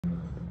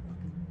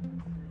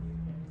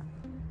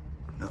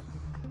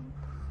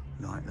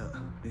Like, look,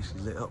 this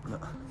is lit up,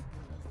 look.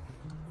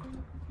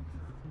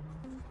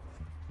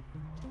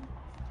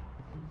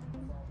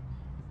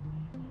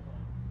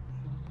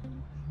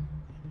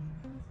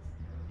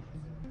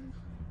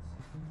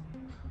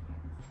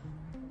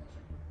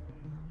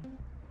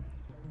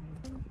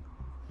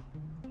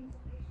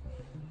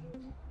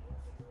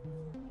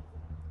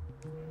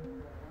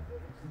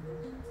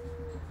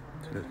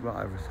 So it's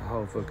right over the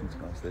whole fucking sky,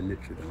 so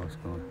literally the whole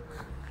sky.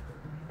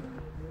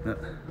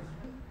 Look.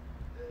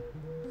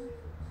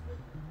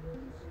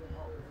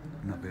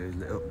 And up here is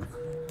lit up,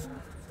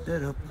 look.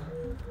 Lit up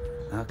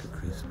like a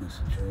Christmas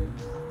tree.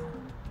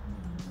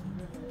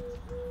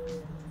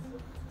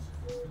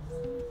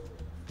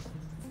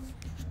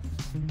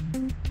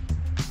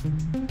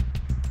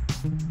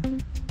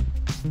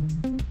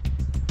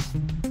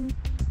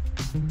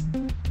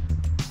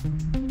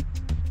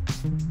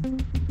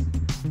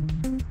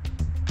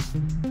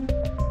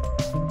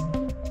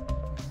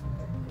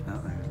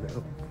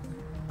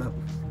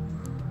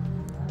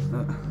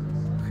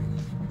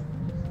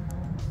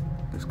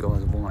 The skies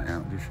are white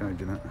out, just showed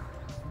you that.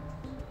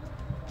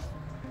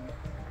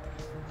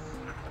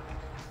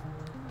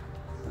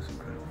 That's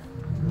incredible.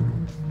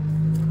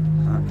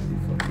 Absolutely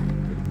fucking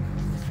incredible.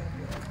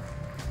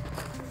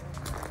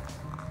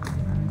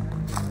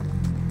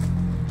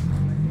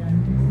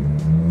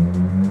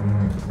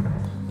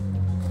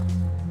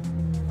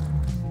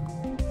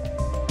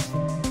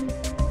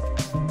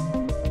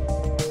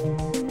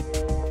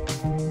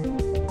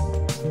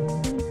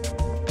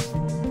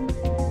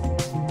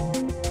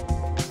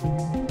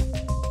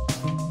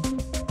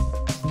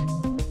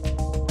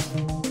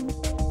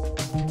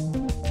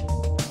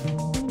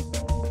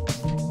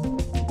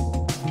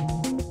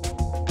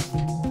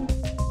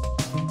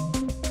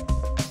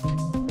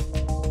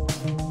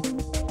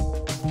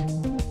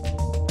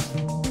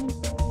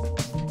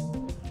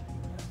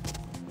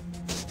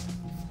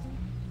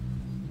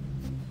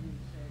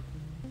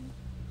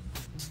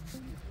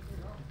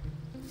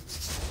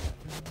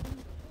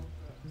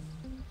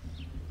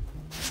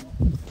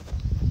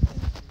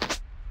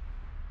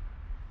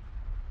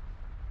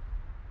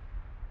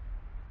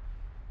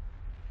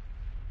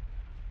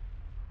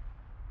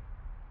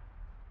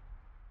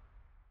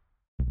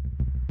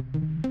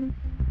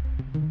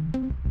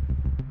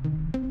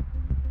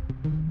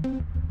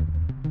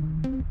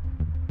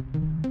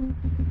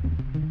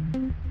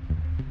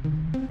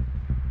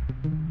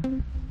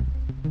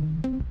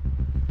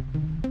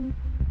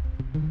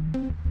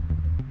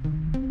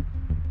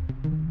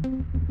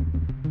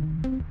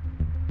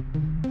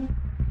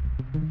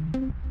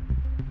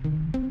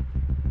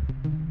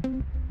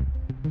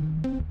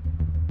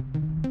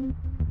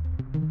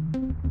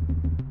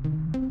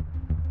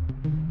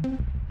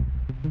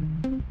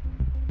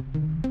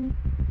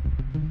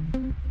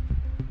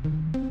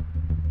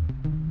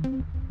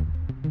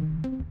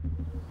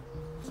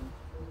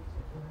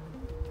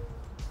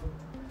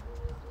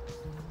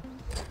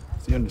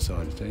 The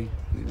underside, see?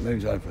 It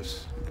moves over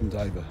us, it comes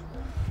over.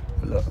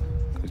 But look,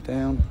 it goes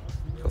down,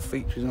 it's got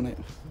features on it.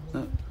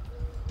 Look.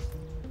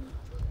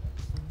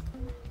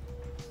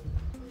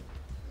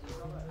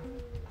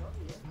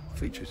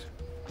 Features.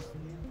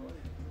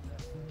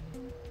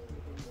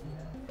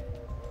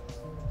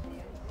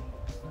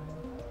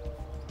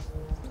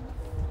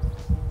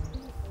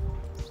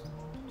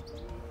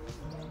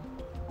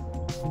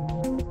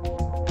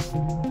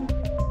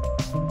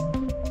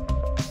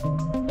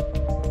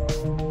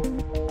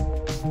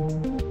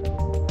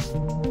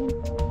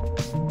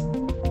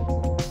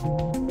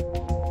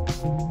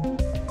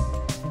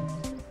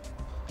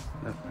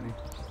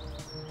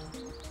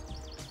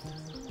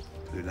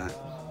 Do that.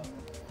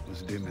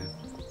 What's it do, man?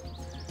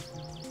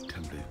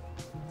 Come blue.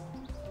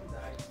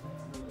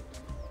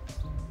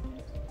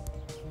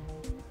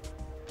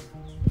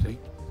 See?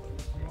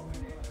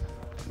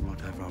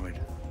 Right over our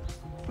head.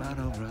 Right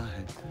over our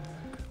head.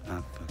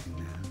 I'm fucking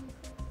now.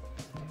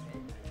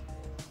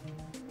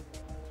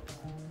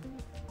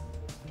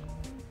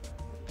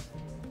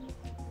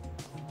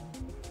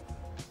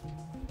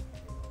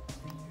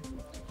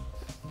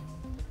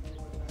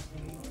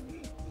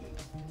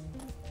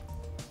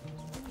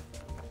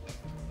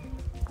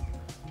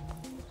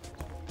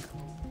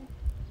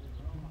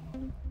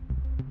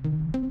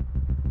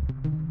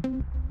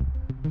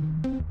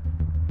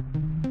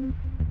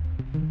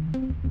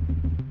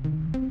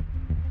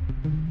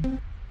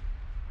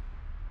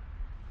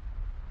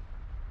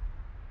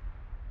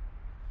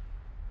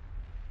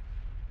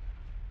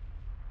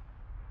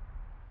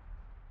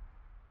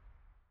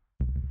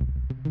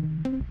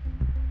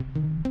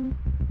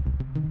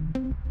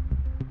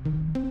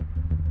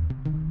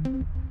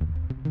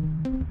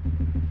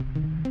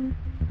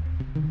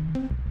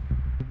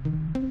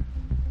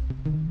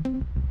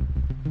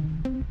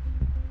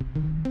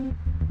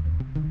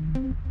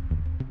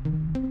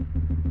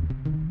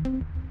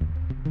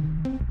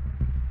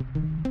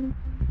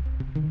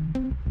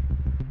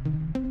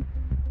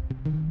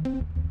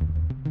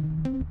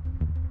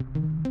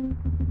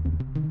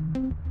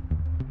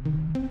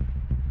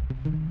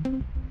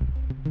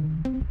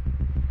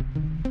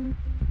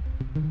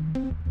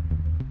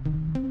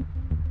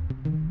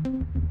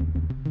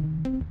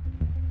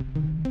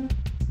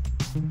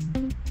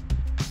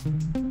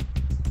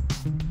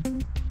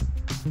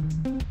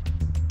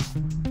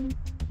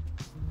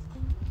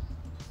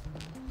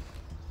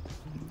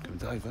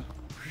 Comes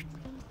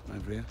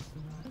over here.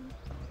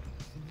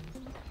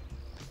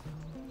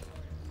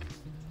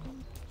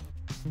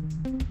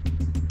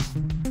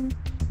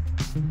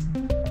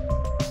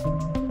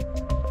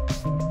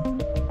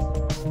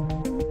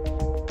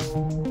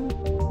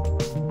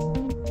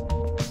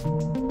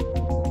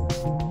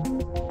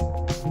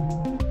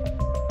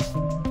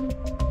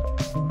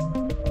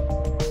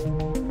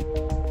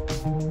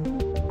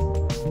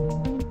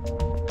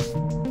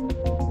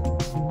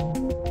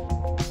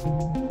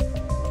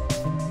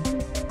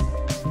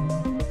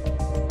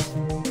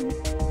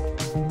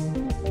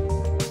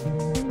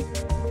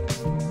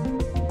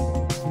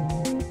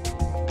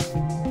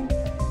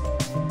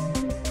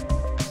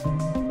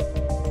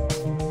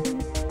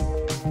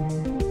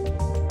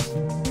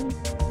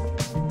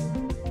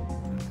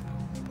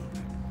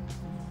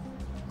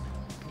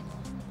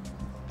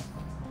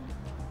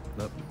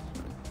 Look,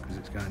 because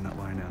it's going that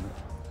way now.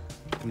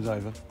 Look. Comes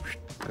over,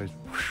 goes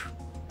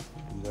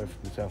over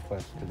from the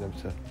southwest, goes over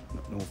to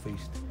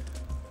northeast.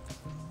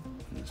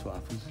 And that's what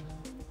happens.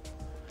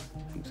 I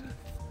think so.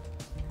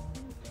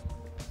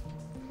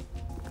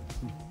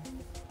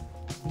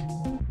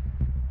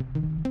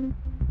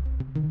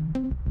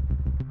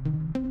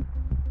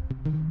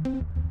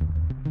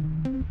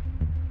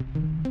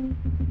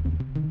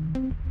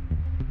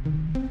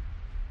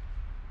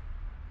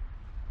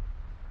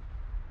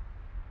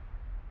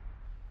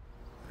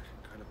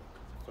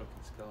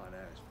 Fucking sky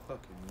there, it's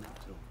fucking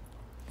mental.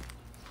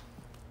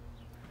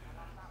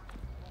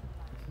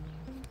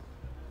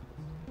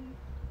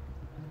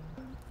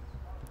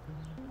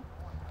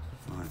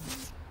 Right.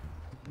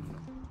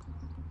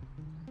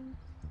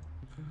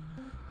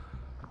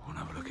 I want to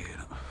have a look here. I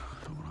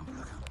want to have a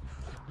look at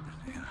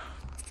here.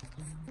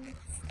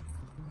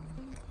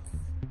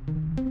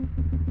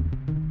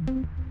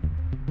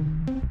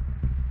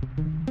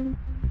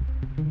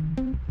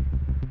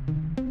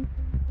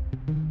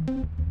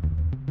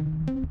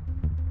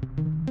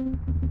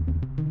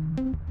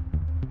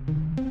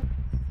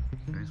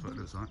 That's what it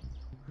looks like.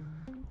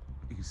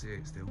 You can see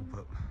it still,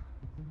 but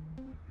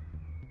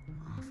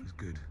half as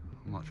good.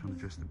 I might try and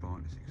adjust the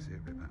brightness so you can see it a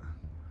bit better.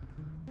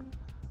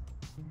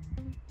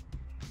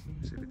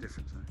 You see a bit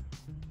different though.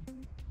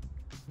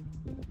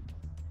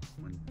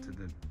 When to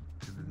the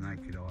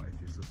naked eye,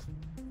 it just looks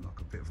like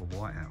a bit of a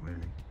whiteout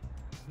really.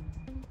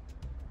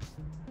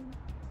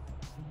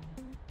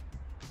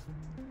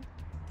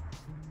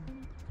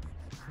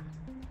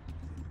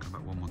 Come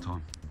back one more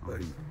time.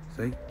 Boom.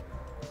 See?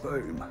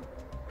 Boom.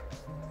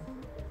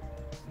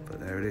 But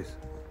there it is.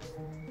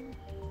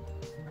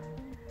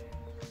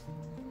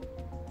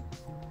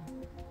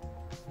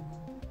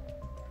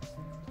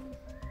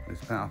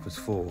 It's about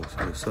 4:30,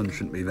 so the sun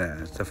shouldn't be there.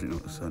 It's definitely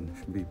not the sun. It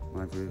should be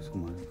over here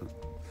somewhere. But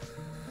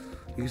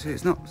you can see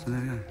it's not, so there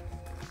we go.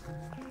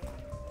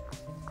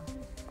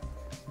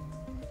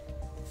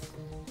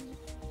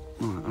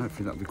 Right,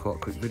 hopefully that'll be quite a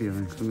quick video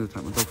then, because I'm going to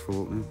take my dog for a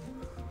walk now.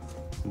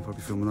 I'll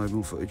probably film an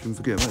more footage and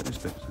forget about this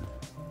bit.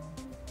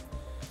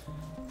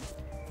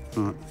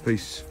 So. Alright,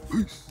 peace.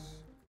 Peace.